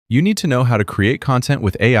You need to know how to create content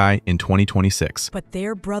with AI in 2026. But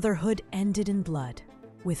their brotherhood ended in blood,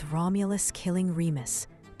 with Romulus killing Remus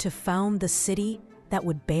to found the city that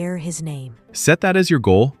would bear his name. Set that as your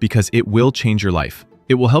goal because it will change your life.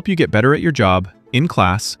 It will help you get better at your job, in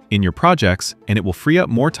class, in your projects, and it will free up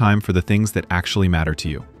more time for the things that actually matter to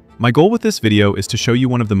you. My goal with this video is to show you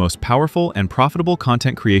one of the most powerful and profitable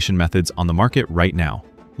content creation methods on the market right now.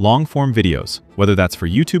 Long-form videos, whether that's for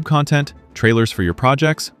YouTube content, trailers for your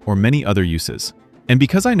projects, or many other uses. And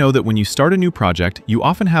because I know that when you start a new project, you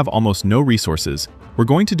often have almost no resources, we're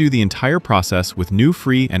going to do the entire process with new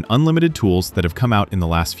free and unlimited tools that have come out in the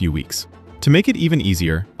last few weeks. To make it even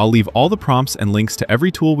easier, I'll leave all the prompts and links to every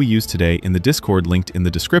tool we use today in the Discord linked in the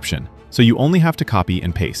description, so you only have to copy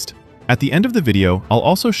and paste. At the end of the video, I'll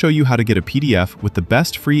also show you how to get a PDF with the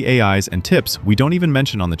best free AIs and tips we don't even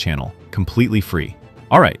mention on the channel, completely free.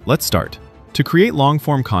 Alright, let's start. To create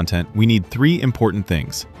long-form content, we need three important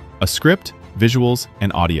things: a script, visuals,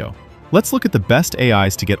 and audio. Let's look at the best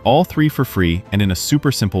AIs to get all three for free and in a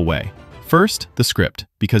super simple way. First, the script,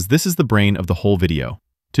 because this is the brain of the whole video.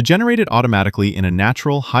 To generate it automatically in a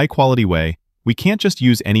natural, high-quality way, we can't just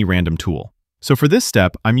use any random tool. So for this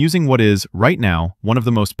step, I'm using what is, right now, one of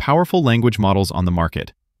the most powerful language models on the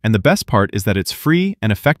market. And the best part is that it's free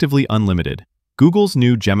and effectively unlimited. Google's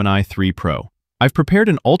new Gemini 3 Pro. I've prepared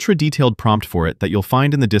an ultra-detailed prompt for it that you'll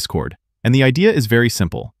find in the Discord, and the idea is very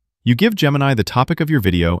simple. You give Gemini the topic of your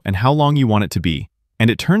video and how long you want it to be, and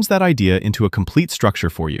it turns that idea into a complete structure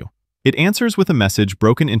for you. It answers with a message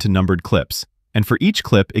broken into numbered clips, and for each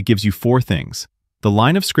clip it gives you four things: the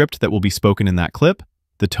line of script that will be spoken in that clip,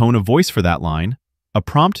 the tone of voice for that line, a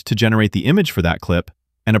prompt to generate the image for that clip,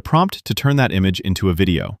 and a prompt to turn that image into a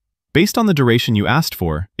video. Based on the duration you asked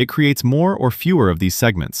for, it creates more or fewer of these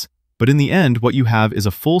segments. But in the end, what you have is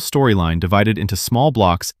a full storyline divided into small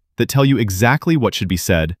blocks that tell you exactly what should be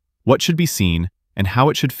said, what should be seen, and how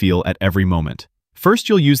it should feel at every moment. First,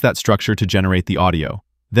 you'll use that structure to generate the audio,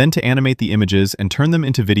 then to animate the images and turn them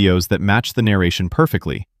into videos that match the narration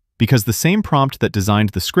perfectly, because the same prompt that designed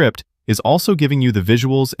the script is also giving you the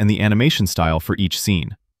visuals and the animation style for each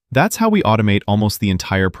scene. That's how we automate almost the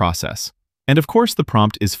entire process. And of course, the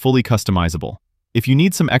prompt is fully customizable. If you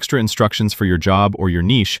need some extra instructions for your job or your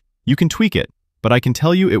niche, you can tweak it, but I can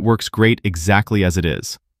tell you it works great exactly as it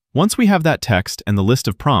is. Once we have that text and the list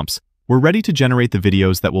of prompts, we're ready to generate the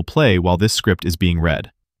videos that will play while this script is being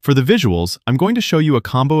read. For the visuals, I'm going to show you a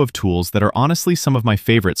combo of tools that are honestly some of my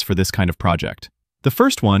favorites for this kind of project. The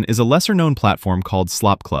first one is a lesser-known platform called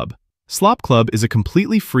Slop Club. Slop Club is a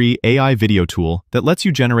completely free AI video tool that lets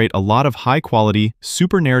you generate a lot of high-quality,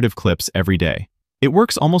 super narrative clips every day. It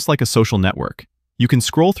works almost like a social network. You can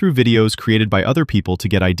scroll through videos created by other people to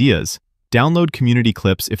get ideas, download community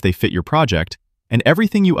clips if they fit your project, and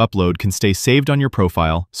everything you upload can stay saved on your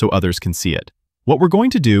profile so others can see it. What we're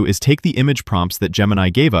going to do is take the image prompts that Gemini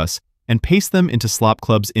gave us and paste them into Slop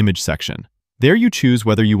Club's image section. There you choose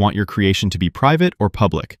whether you want your creation to be private or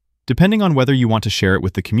public, depending on whether you want to share it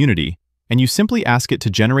with the community, and you simply ask it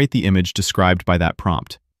to generate the image described by that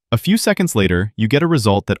prompt. A few seconds later, you get a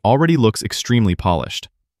result that already looks extremely polished.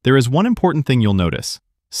 There is one important thing you'll notice.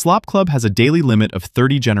 Slop Club has a daily limit of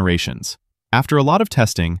 30 generations. After a lot of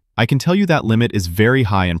testing, I can tell you that limit is very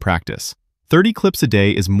high in practice. 30 clips a day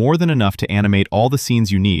is more than enough to animate all the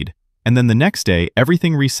scenes you need, and then the next day,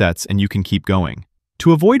 everything resets and you can keep going.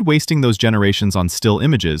 To avoid wasting those generations on still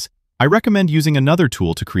images, I recommend using another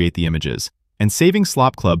tool to create the images, and saving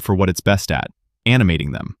Slop Club for what it's best at,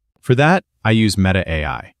 animating them. For that, I use Meta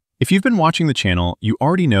AI. If you've been watching the channel, you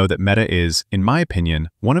already know that Meta is, in my opinion,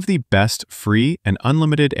 one of the best free and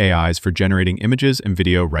unlimited AIs for generating images and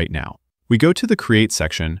video right now. We go to the Create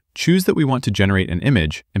section, choose that we want to generate an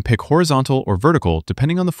image, and pick horizontal or vertical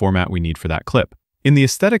depending on the format we need for that clip. In the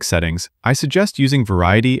aesthetic settings, I suggest using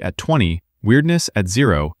variety at 20, weirdness at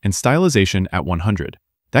 0, and stylization at 100.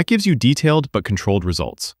 That gives you detailed but controlled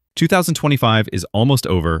results. 2025 is almost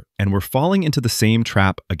over, and we're falling into the same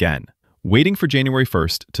trap again, waiting for January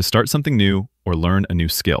 1st to start something new or learn a new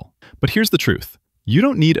skill. But here's the truth. You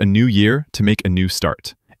don't need a new year to make a new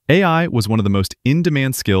start. AI was one of the most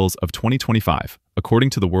in-demand skills of 2025,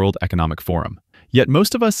 according to the World Economic Forum. Yet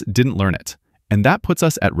most of us didn't learn it, and that puts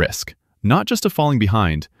us at risk, not just of falling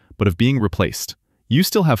behind, but of being replaced. You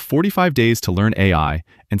still have 45 days to learn AI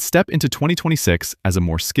and step into 2026 as a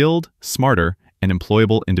more skilled, smarter, and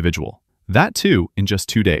employable individual. That too in just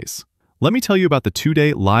 2 days. Let me tell you about the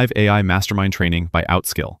 2-day live AI mastermind training by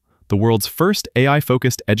Outskill, the world's first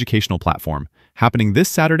AI-focused educational platform, happening this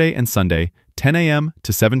Saturday and Sunday, 10 a.m.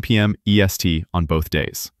 to 7 p.m. EST on both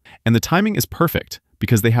days. And the timing is perfect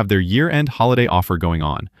because they have their year-end holiday offer going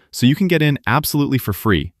on, so you can get in absolutely for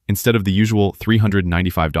free instead of the usual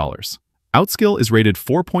 $395. Outskill is rated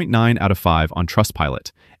 4.9 out of 5 on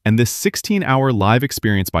Trustpilot, and this 16-hour live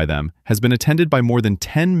experience by them has been attended by more than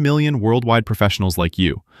 10 million worldwide professionals like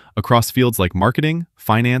you, across fields like marketing,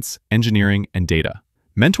 finance, engineering, and data.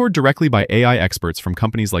 Mentored directly by AI experts from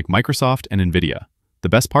companies like Microsoft and NVIDIA. The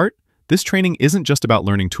best part? This training isn't just about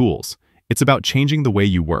learning tools, it's about changing the way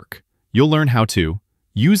you work. You'll learn how to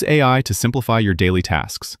use AI to simplify your daily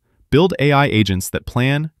tasks, build AI agents that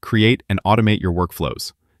plan, create, and automate your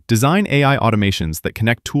workflows, design AI automations that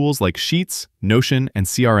connect tools like Sheets, Notion, and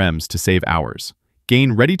CRMs to save hours,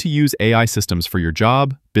 gain ready-to-use AI systems for your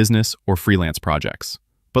job, business, or freelance projects.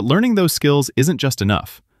 But learning those skills isn't just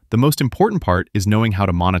enough. The most important part is knowing how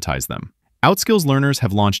to monetize them. Outskill's learners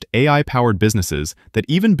have launched AI-powered businesses that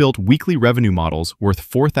even built weekly revenue models worth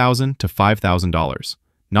 $4,000 to $5,000.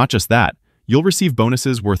 Not just that, you'll receive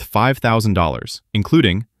bonuses worth $5,000,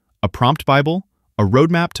 including a prompt Bible, a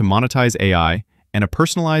roadmap to monetize AI, and a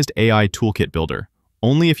personalized AI toolkit builder,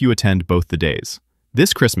 only if you attend both the days.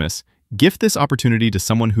 This Christmas, gift this opportunity to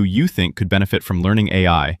someone who you think could benefit from learning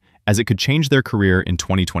AI, as it could change their career in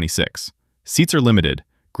 2026. Seats are limited.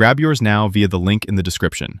 Grab yours now via the link in the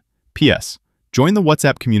description. P.S. Join the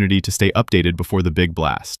WhatsApp community to stay updated before the big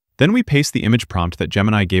blast. Then we paste the image prompt that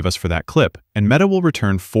Gemini gave us for that clip, and Meta will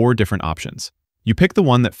return 4 different options. You pick the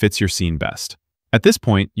one that fits your scene best. At this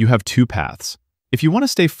point, you have 2 paths. If you want to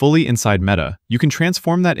stay fully inside Meta, you can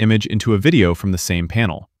transform that image into a video from the same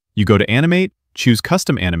panel. You go to Animate, choose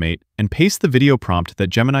Custom Animate, and paste the video prompt that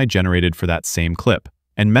Gemini generated for that same clip,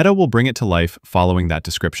 and Meta will bring it to life following that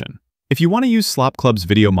description. If you want to use Slop Club's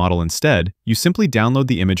video model instead, you simply download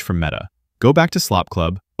the image from Meta. Go back to Slop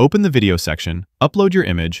Club, open the video section, upload your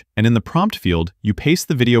image, and in the prompt field, you paste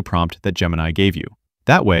the video prompt that Gemini gave you.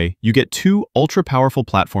 That way, you get 2 ultra-powerful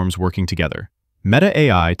platforms working together. Meta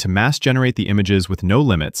AI to mass generate the images with no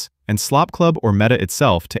limits, and Slop Club or Meta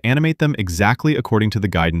itself to animate them exactly according to the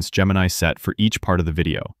guidance Gemini set for each part of the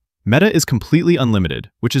video. Meta is completely unlimited,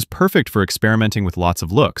 which is perfect for experimenting with lots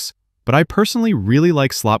of looks, but I personally really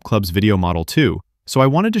like Slop Club's video model too, so I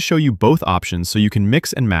wanted to show you both options so you can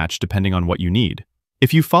mix and match depending on what you need.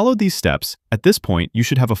 If you followed these steps, at this point you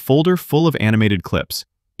should have a folder full of animated clips,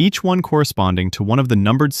 each one corresponding to one of the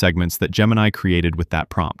numbered segments that Gemini created with that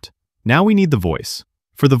prompt. Now we need the voice.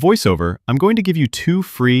 For the voiceover, I'm going to give you 2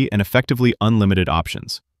 free and effectively unlimited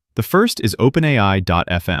options. The first is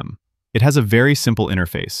OpenAI.fm. It has a very simple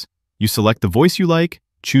interface. You select the voice you like,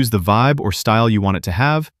 choose the vibe or style you want it to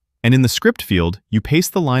have, and in the script field, you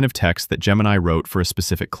paste the line of text that Gemini wrote for a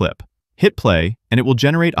specific clip. Hit play, and it will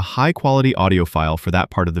generate a high-quality audio file for that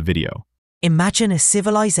part of the video. Imagine a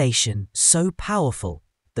civilization so powerful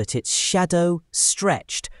that its shadow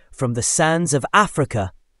stretched from the sands of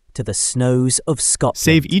Africa to the snows of Scotland.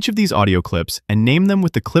 Save each of these audio clips and name them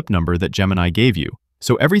with the clip number that Gemini gave you,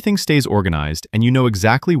 so everything stays organized and you know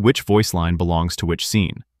exactly which voice line belongs to which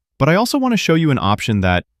scene. But I also want to show you an option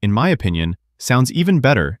that, in my opinion, sounds even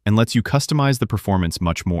better and lets you customize the performance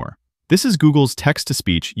much more. This is Google's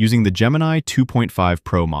text-to-speech using the Gemini 2.5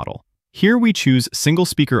 Pro model. Here we choose single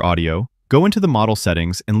speaker audio, go into the model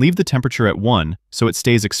settings and leave the temperature at 1 so it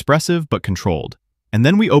stays expressive but controlled. And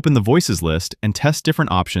then we open the voices list and test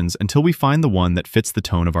different options until we find the one that fits the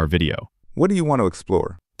tone of our video. What do you want to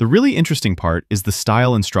explore? The really interesting part is the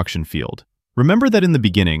style instruction field. Remember that in the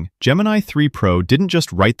beginning, Gemini 3 Pro didn't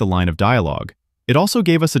just write the line of dialogue. It also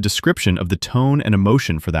gave us a description of the tone and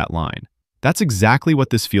emotion for that line. That's exactly what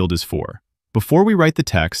this field is for. Before we write the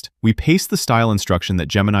text, we paste the style instruction that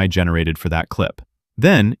Gemini generated for that clip.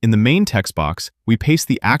 Then, in the main text box, we paste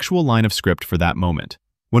the actual line of script for that moment.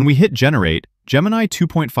 When we hit Generate, Gemini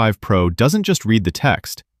 2.5 Pro doesn't just read the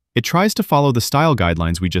text, it tries to follow the style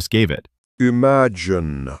guidelines we just gave it.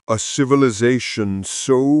 Imagine a civilization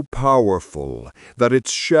so powerful that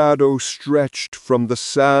its shadow stretched from the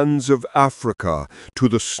sands of Africa to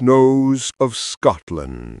the snows of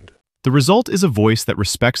Scotland. The result is a voice that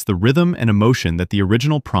respects the rhythm and emotion that the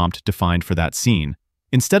original prompt defined for that scene,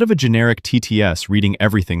 instead of a generic TTS reading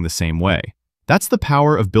everything the same way. That's the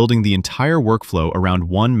power of building the entire workflow around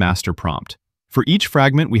one master prompt. For each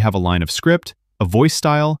fragment, we have a line of script, a voice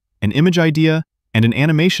style, an image idea, and an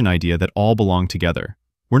animation idea that all belong together.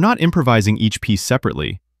 We're not improvising each piece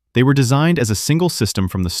separately. They were designed as a single system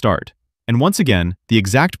from the start. And once again, the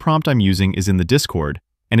exact prompt I'm using is in the Discord,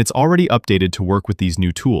 and it's already updated to work with these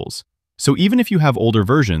new tools. So even if you have older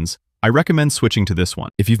versions, I recommend switching to this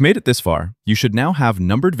one. If you've made it this far, you should now have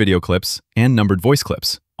numbered video clips and numbered voice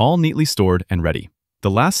clips, all neatly stored and ready.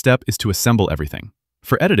 The last step is to assemble everything.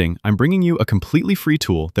 For editing, I'm bringing you a completely free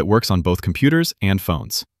tool that works on both computers and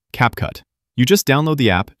phones, CapCut. You just download the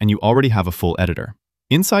app and you already have a full editor.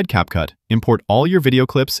 Inside CapCut, import all your video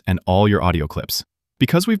clips and all your audio clips.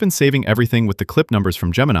 Because we've been saving everything with the clip numbers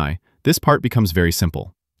from Gemini, this part becomes very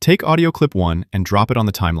simple. Take audio clip 1 and drop it on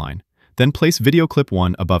the timeline. Then place video clip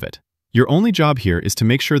 1 above it. Your only job here is to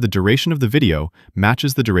make sure the duration of the video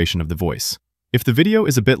matches the duration of the voice. If the video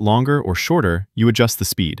is a bit longer or shorter, you adjust the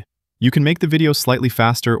speed. You can make the video slightly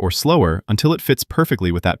faster or slower until it fits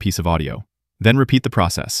perfectly with that piece of audio. Then repeat the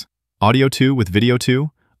process. Audio 2 with video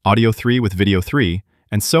 2, audio 3 with video 3,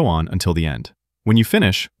 and so on until the end. When you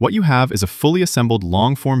finish, what you have is a fully assembled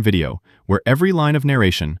long-form video where every line of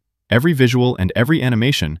narration, every visual, and every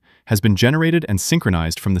animation has been generated and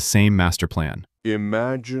synchronized from the same master plan.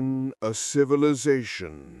 Imagine a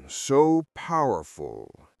civilization so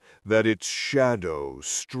powerful that its shadow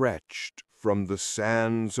stretched from the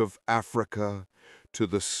sands of Africa to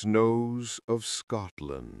the snows of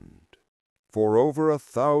Scotland. For over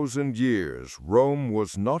 1,000 years, Rome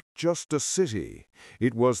was not just a city,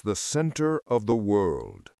 it was the center of the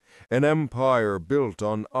world, an empire built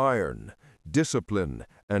on iron, discipline,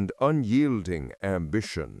 and unyielding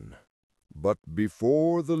ambition. But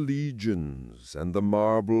before the legions and the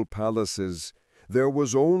marble palaces, there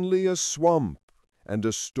was only a swamp and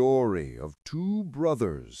a story of two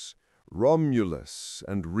brothers, Romulus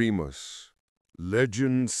and Remus.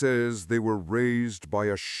 Legend says they were raised by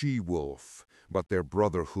a she-wolf, but their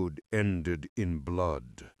brotherhood ended in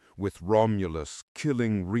blood, with Romulus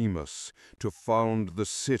killing Remus to found the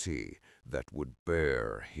city that would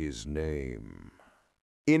bear his name.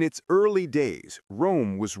 In its early days,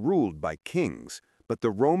 Rome was ruled by kings, but the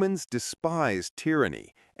Romans despised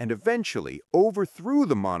tyranny and eventually overthrew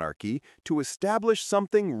the monarchy to establish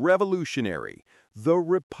something revolutionary, the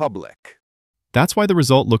Republic. That's why the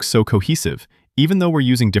result looks so cohesive, even though we're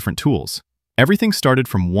using different tools. Everything started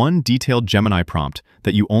from one detailed Gemini prompt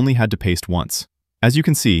that you only had to paste once. As you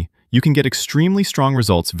can see, you can get extremely strong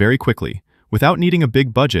results very quickly, without needing a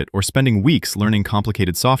big budget or spending weeks learning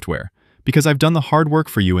complicated software, because I've done the hard work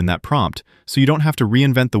for you in that prompt, so you don't have to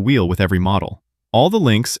reinvent the wheel with every model. All the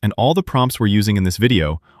links and all the prompts we're using in this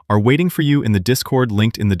video are waiting for you in the Discord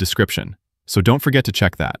linked in the description, so don't forget to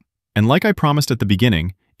check that. And like I promised at the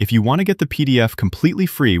beginning, if you want to get the PDF completely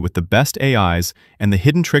free with the best AIs and the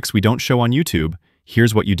hidden tricks we don't show on YouTube,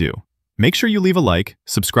 here's what you do. Make sure you leave a like,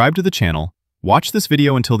 subscribe to the channel, watch this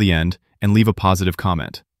video until the end, and leave a positive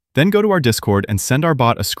comment. Then go to our Discord and send our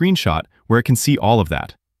bot a screenshot where it can see all of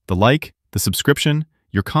that. The like, the subscription,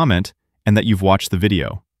 your comment, and that you've watched the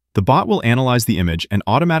video. The bot will analyze the image and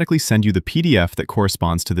automatically send you the PDF that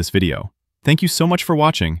corresponds to this video. Thank you so much for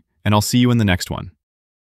watching, and I'll see you in the next one.